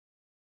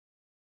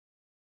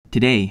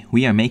Today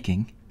we are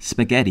making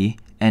spaghetti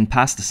and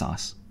pasta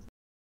sauce.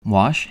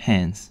 Wash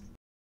hands.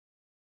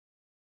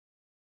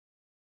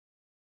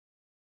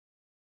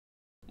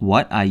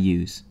 What I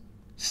use: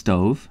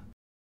 stove,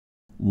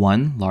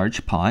 1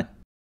 large pot,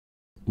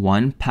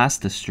 1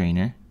 pasta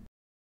strainer,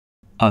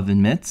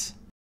 oven mitts,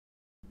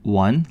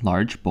 1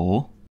 large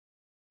bowl,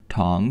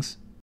 tongs,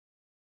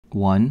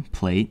 1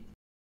 plate,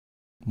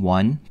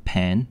 1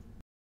 pan,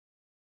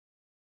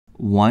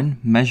 1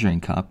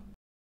 measuring cup,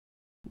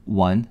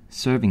 1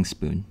 serving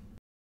spoon.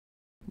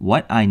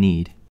 What I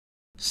need: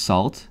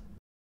 salt,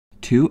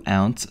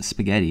 2-ounce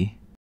spaghetti,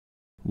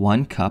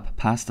 1 cup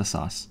pasta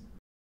sauce.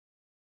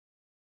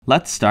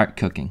 Let's start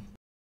cooking.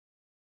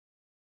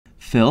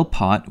 Fill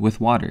pot with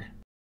water.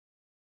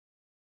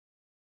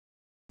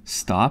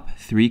 Stop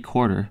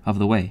 3/4 of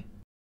the way.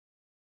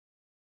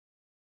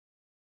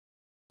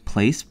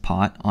 Place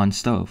pot on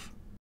stove.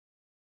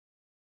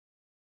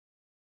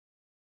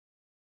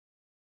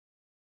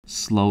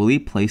 Slowly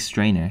place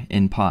strainer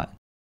in pot.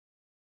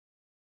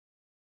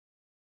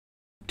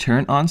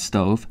 Turn on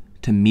stove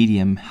to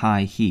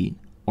medium-high heat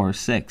or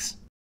 6.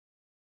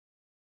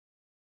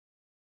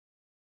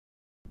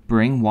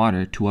 Bring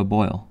water to a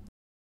boil.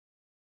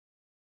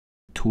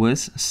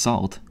 Twist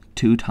salt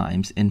 2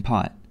 times in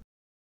pot.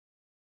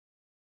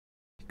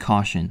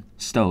 Caution,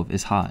 stove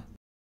is hot.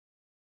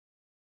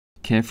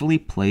 Carefully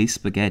place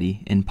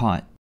spaghetti in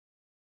pot.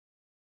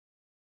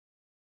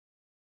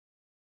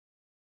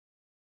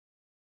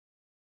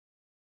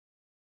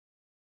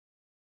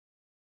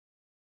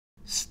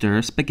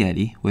 Stir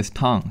spaghetti with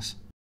tongs.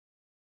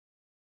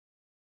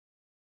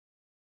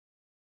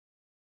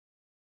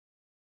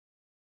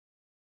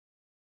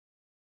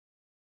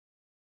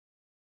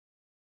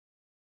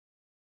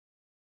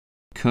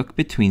 Cook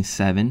between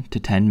 7 to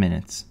 10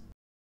 minutes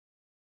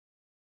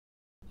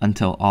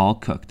until all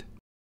cooked.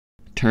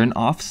 Turn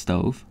off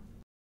stove.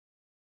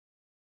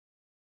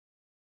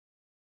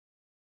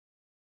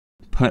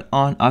 Put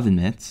on oven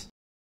mitts.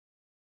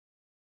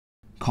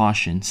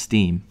 Caution,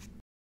 steam.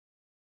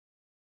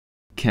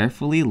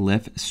 Carefully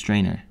lift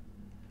strainer.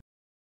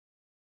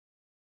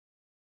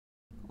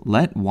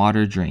 Let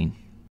water drain.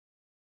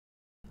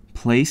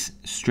 Place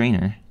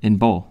strainer in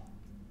bowl.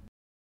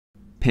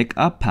 Pick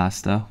up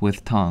pasta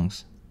with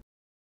tongs.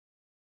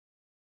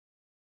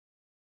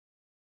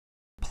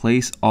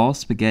 Place all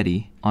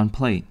spaghetti on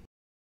plate.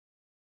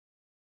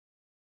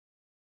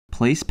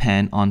 Place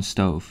pan on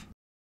stove.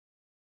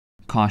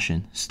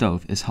 Caution,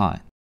 stove is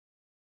hot.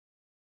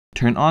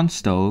 Turn on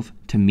stove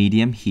to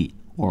medium heat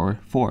or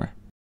 4.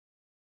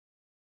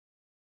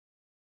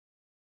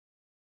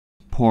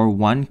 Pour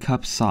 1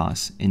 cup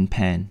sauce in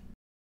pan.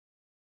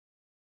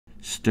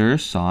 Stir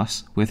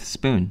sauce with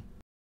spoon.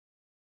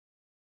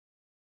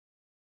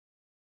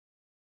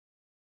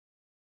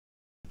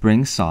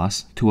 Bring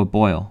sauce to a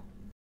boil.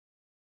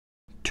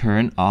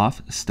 Turn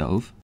off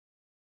stove.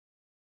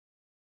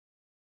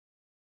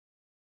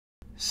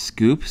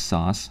 Scoop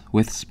sauce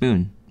with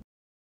spoon.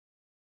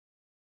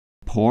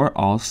 Pour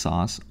all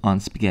sauce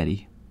on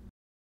spaghetti.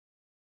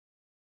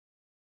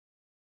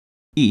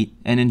 Eat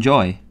and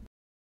enjoy!